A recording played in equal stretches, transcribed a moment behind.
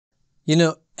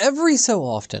Every so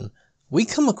often, we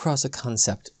come across a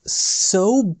concept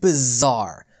so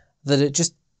bizarre that it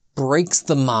just breaks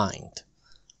the mind.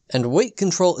 And weight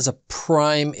control is a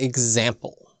prime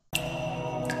example.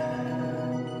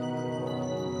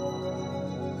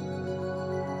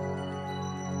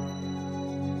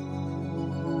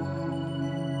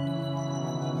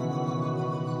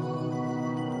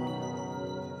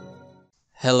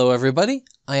 Hello everybody,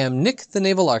 I am Nick the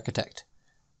Naval Architect.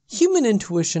 Human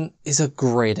intuition is a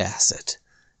great asset.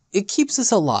 It keeps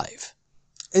us alive.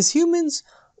 As humans,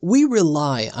 we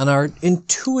rely on our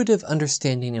intuitive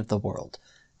understanding of the world,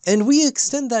 and we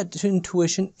extend that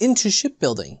intuition into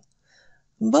shipbuilding.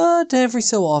 But every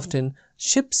so often,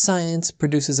 ship science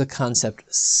produces a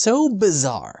concept so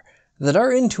bizarre that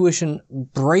our intuition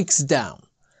breaks down.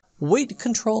 Weight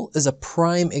control is a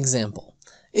prime example.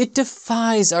 It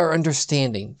defies our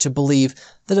understanding to believe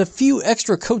that a few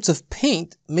extra coats of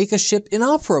paint make a ship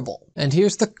inoperable. And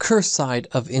here's the curse side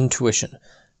of intuition,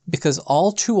 because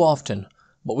all too often,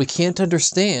 what we can't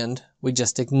understand, we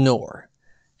just ignore.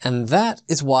 And that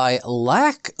is why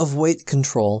lack of weight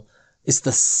control is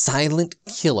the silent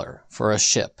killer for a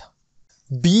ship.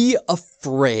 Be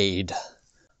afraid.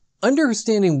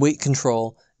 Understanding weight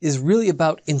control is really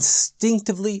about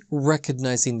instinctively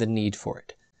recognizing the need for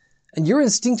it. And your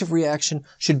instinctive reaction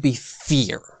should be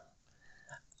fear.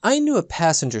 I knew a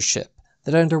passenger ship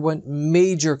that underwent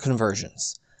major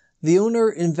conversions. The owner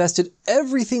invested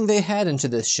everything they had into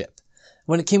this ship.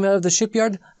 When it came out of the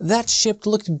shipyard, that ship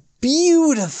looked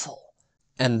beautiful.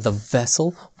 And the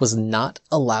vessel was not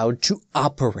allowed to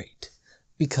operate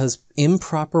because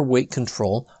improper weight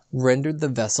control rendered the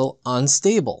vessel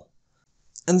unstable.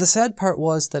 And the sad part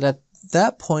was that at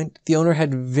that point, the owner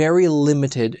had very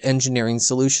limited engineering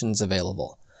solutions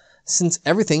available, since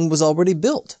everything was already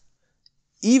built.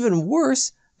 Even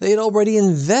worse, they had already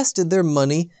invested their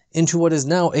money into what is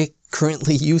now a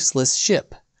currently useless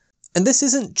ship. And this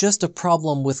isn't just a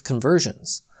problem with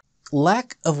conversions.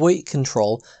 Lack of weight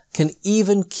control can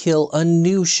even kill a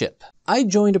new ship. I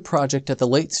joined a project at the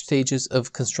late stages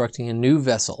of constructing a new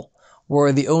vessel,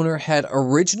 where the owner had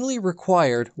originally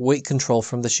required weight control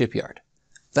from the shipyard.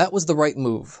 That was the right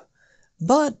move.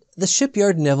 But the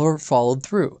shipyard never followed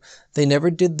through. They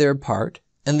never did their part,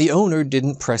 and the owner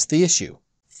didn't press the issue.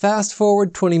 Fast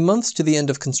forward 20 months to the end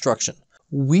of construction.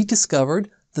 We discovered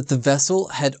that the vessel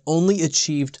had only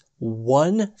achieved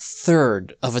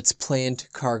 1/3 of its planned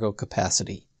cargo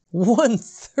capacity.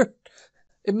 1/3!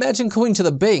 Imagine going to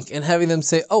the bank and having them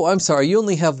say, "Oh, I'm sorry, you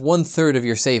only have 1/3 of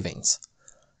your savings."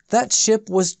 That ship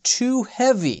was too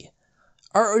heavy.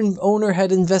 Our owner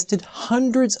had invested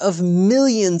hundreds of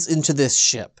millions into this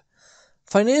ship.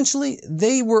 Financially,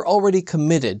 they were already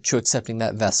committed to accepting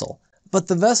that vessel, but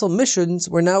the vessel missions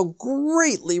were now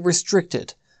greatly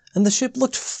restricted, and the ship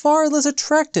looked far less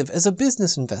attractive as a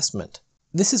business investment.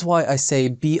 This is why I say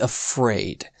be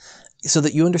afraid, so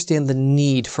that you understand the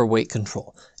need for weight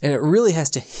control, and it really has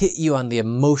to hit you on the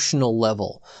emotional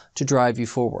level to drive you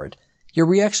forward. Your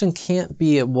reaction can't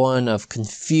be one of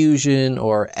confusion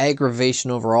or aggravation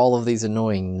over all of these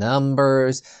annoying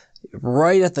numbers.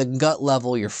 Right at the gut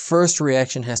level, your first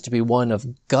reaction has to be one of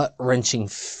gut-wrenching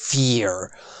fear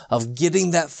of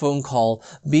getting that phone call,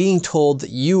 being told that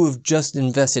you have just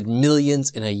invested millions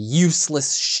in a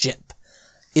useless ship.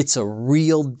 It's a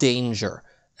real danger,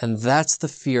 and that's the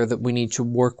fear that we need to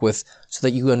work with so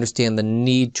that you understand the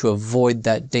need to avoid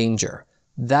that danger.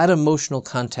 That emotional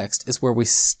context is where we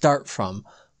start from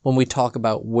when we talk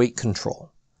about weight control.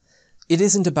 It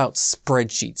isn't about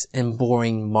spreadsheets and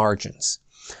boring margins.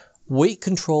 Weight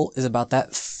control is about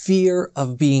that fear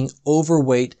of being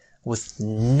overweight with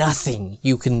nothing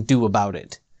you can do about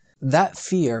it. That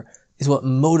fear is what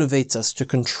motivates us to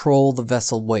control the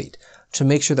vessel weight, to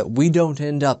make sure that we don't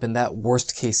end up in that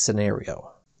worst case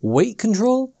scenario. Weight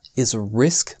control is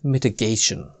risk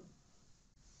mitigation.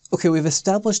 Okay, we've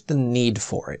established the need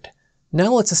for it.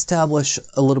 Now let's establish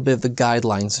a little bit of the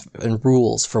guidelines and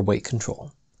rules for weight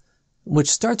control,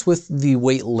 which starts with the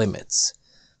weight limits.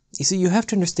 You see, you have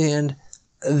to understand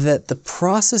that the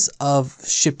process of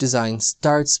ship design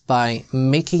starts by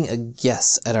making a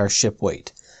guess at our ship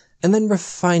weight, and then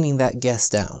refining that guess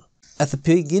down. At the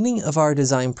beginning of our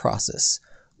design process,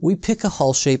 we pick a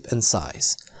hull shape and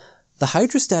size. The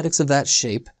hydrostatics of that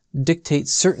shape dictate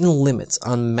certain limits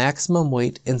on maximum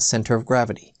weight and center of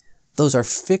gravity. Those are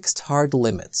fixed hard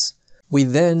limits. We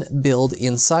then build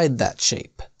inside that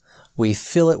shape. We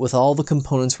fill it with all the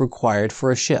components required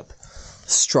for a ship.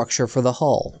 Structure for the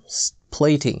hull,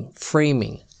 plating,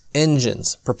 framing,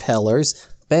 engines, propellers,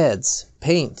 beds,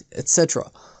 paint,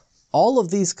 etc. All of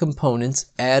these components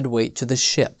add weight to the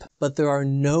ship, but there are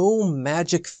no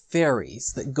magic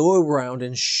fairies that go around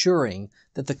ensuring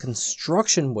that the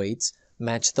construction weights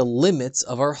match the limits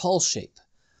of our hull shape.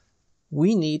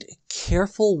 We need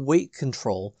careful weight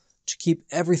control to keep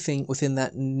everything within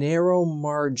that narrow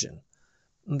margin.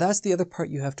 And that's the other part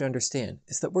you have to understand,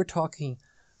 is that we're talking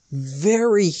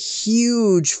very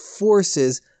huge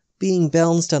forces being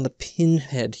balanced on the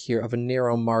pinhead here of a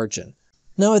narrow margin.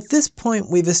 Now at this point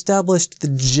we've established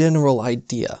the general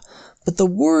idea, but the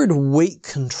word weight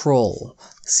control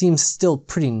seems still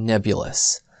pretty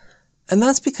nebulous. And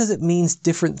that's because it means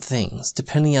different things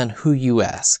depending on who you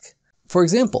ask. For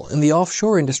example, in the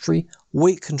offshore industry,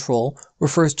 weight control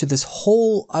refers to this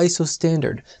whole ISO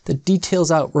standard that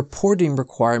details out reporting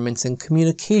requirements and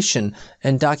communication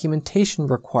and documentation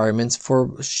requirements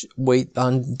for weight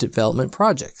on development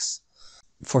projects.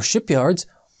 For shipyards,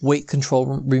 weight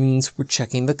control means we're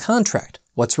checking the contract.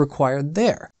 What's required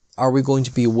there? Are we going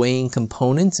to be weighing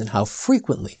components, and how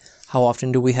frequently? How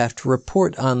often do we have to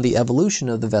report on the evolution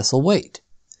of the vessel weight?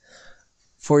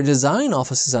 For design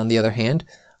offices, on the other hand,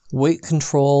 weight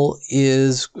control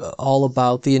is all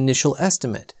about the initial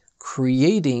estimate,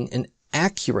 creating an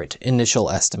accurate initial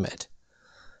estimate.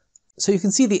 So you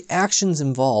can see the actions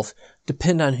involved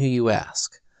depend on who you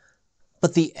ask.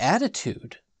 But the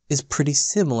attitude is pretty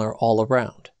similar all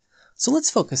around. So let's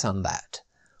focus on that.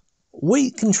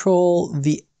 Weight control,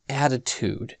 the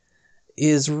attitude,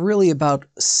 is really about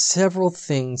several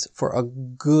things for a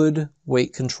good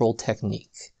weight control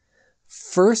technique.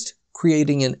 First,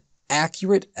 creating an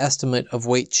accurate estimate of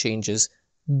weight changes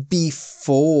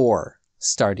before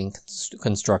starting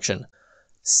construction.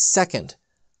 Second,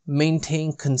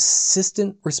 maintain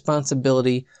consistent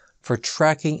responsibility for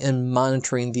tracking and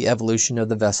monitoring the evolution of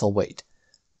the vessel weight.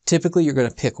 Typically, you're going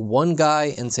to pick one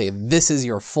guy and say, this is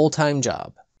your full-time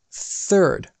job.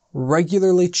 Third,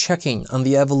 regularly checking on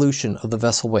the evolution of the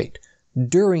vessel weight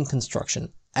during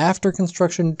construction, after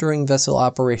construction, during vessel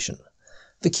operation.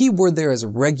 The key word there is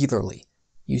regularly.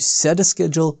 You set a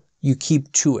schedule, you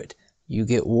keep to it. You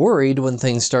get worried when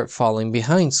things start falling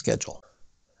behind schedule.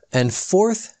 And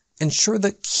fourth, ensure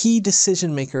that key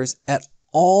decision makers at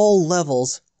all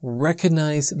levels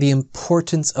recognize the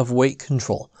importance of weight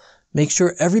control. Make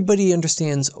sure everybody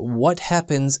understands what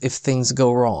happens if things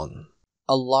go wrong.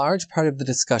 A large part of the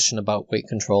discussion about weight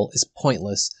control is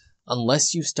pointless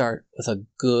unless you start with a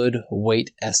good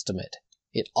weight estimate.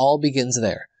 It all begins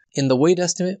there. In the weight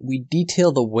estimate, we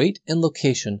detail the weight and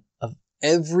location of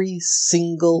every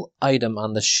single item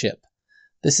on the ship.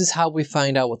 This is how we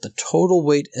find out what the total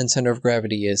weight and center of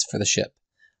gravity is for the ship.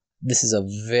 This is a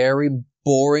very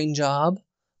boring job,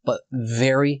 but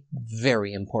very,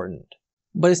 very important.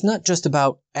 But it's not just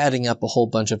about adding up a whole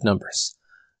bunch of numbers.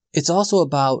 It's also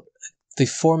about the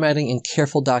formatting and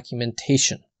careful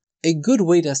documentation. A good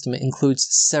weight estimate includes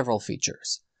several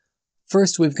features.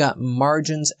 First, we've got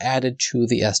margins added to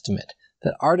the estimate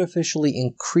that artificially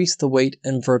increase the weight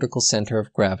and vertical center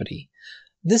of gravity.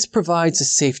 This provides a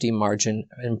safety margin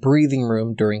and breathing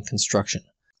room during construction.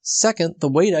 Second, the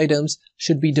weight items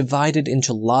should be divided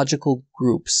into logical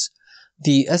groups.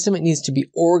 The estimate needs to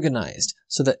be organized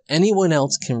so that anyone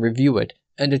else can review it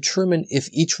and determine if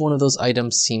each one of those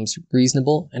items seems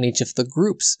reasonable and each of the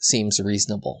groups seems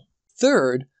reasonable.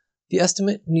 Third, the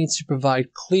estimate needs to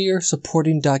provide clear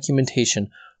supporting documentation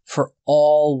for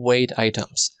all weight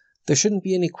items. There shouldn't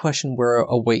be any question where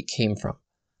a weight came from.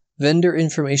 Vendor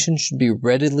information should be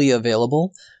readily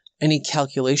available. Any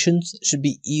calculations should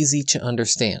be easy to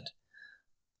understand.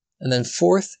 And then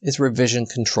fourth is revision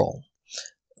control.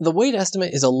 The weight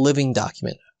estimate is a living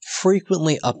document,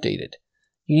 frequently updated.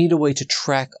 You need a way to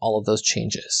track all of those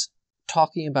changes.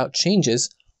 Talking about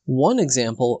changes, one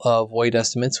example of weight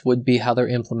estimates would be how they're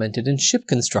implemented in Ship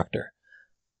Constructor.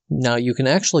 Now you can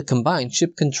actually combine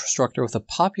Ship Constructor with a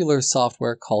popular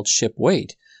software called Ship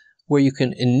Weight, where you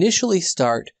can initially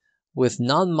start with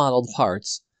non-modeled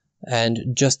parts and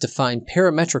just define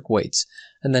parametric weights.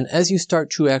 And then as you start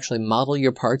to actually model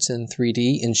your parts in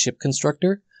 3D in Ship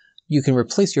Constructor, you can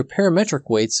replace your parametric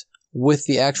weights with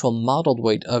the actual modeled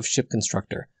weight of Ship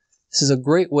Constructor. This is a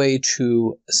great way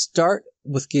to start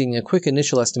with getting a quick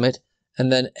initial estimate,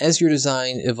 and then as your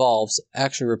design evolves,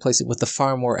 actually replace it with the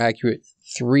far more accurate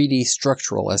 3D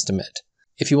structural estimate.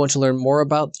 If you want to learn more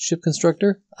about Ship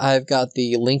Constructor, I've got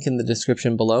the link in the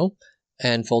description below.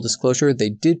 And full disclosure, they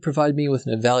did provide me with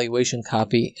an evaluation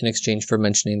copy in exchange for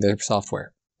mentioning their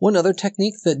software. One other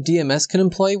technique that DMS can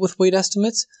employ with weight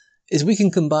estimates is we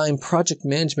can combine project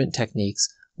management techniques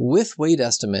with weight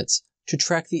estimates to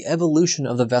track the evolution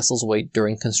of the vessel's weight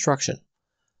during construction.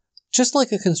 Just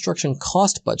like a construction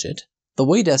cost budget, The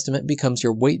weight estimate becomes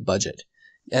your weight budget,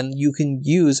 and you can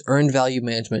use earned value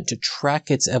management to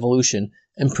track its evolution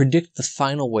and predict the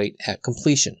final weight at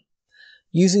completion.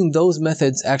 Using those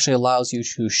methods actually allows you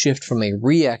to shift from a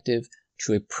reactive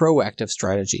to a proactive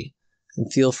strategy.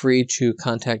 And feel free to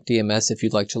contact DMS if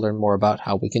you'd like to learn more about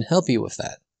how we can help you with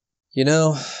that. You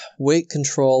know, weight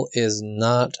control is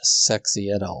not sexy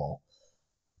at all.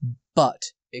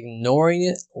 But ignoring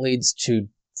it leads to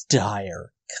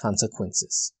dire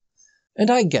consequences. And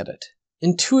I get it.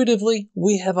 Intuitively,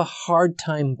 we have a hard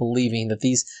time believing that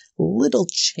these little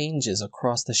changes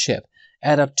across the ship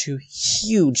add up to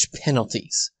huge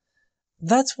penalties.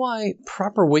 That's why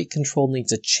proper weight control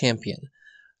needs a champion.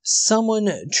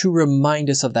 Someone to remind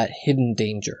us of that hidden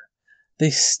danger. They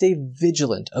stay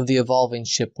vigilant of the evolving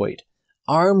ship weight,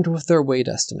 armed with their weight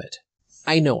estimate.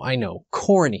 I know,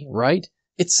 corny, right?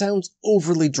 It sounds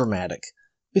overly dramatic,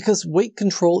 because weight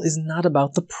control is not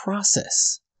about the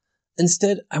process.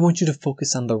 Instead, I want you to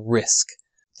focus on the risk.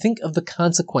 Think of the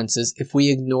consequences if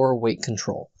we ignore weight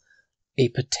control. A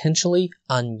potentially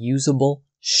unusable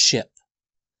ship.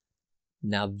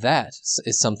 Now that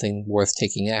is something worth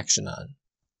taking action on.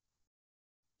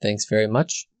 Thanks very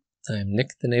much. I'm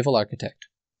Nick, the Naval Architect.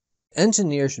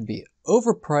 Engineers should be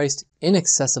overpriced,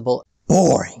 inaccessible,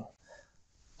 boring.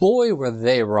 Boy, were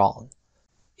they wrong.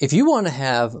 If you want to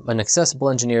have an accessible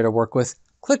engineer to work with,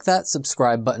 click that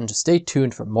subscribe button to stay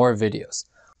tuned for more videos.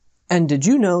 And did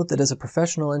you know that as a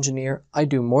professional engineer, I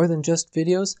do more than just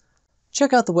videos?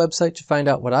 Check out the website to find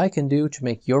out what I can do to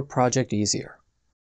make your project easier.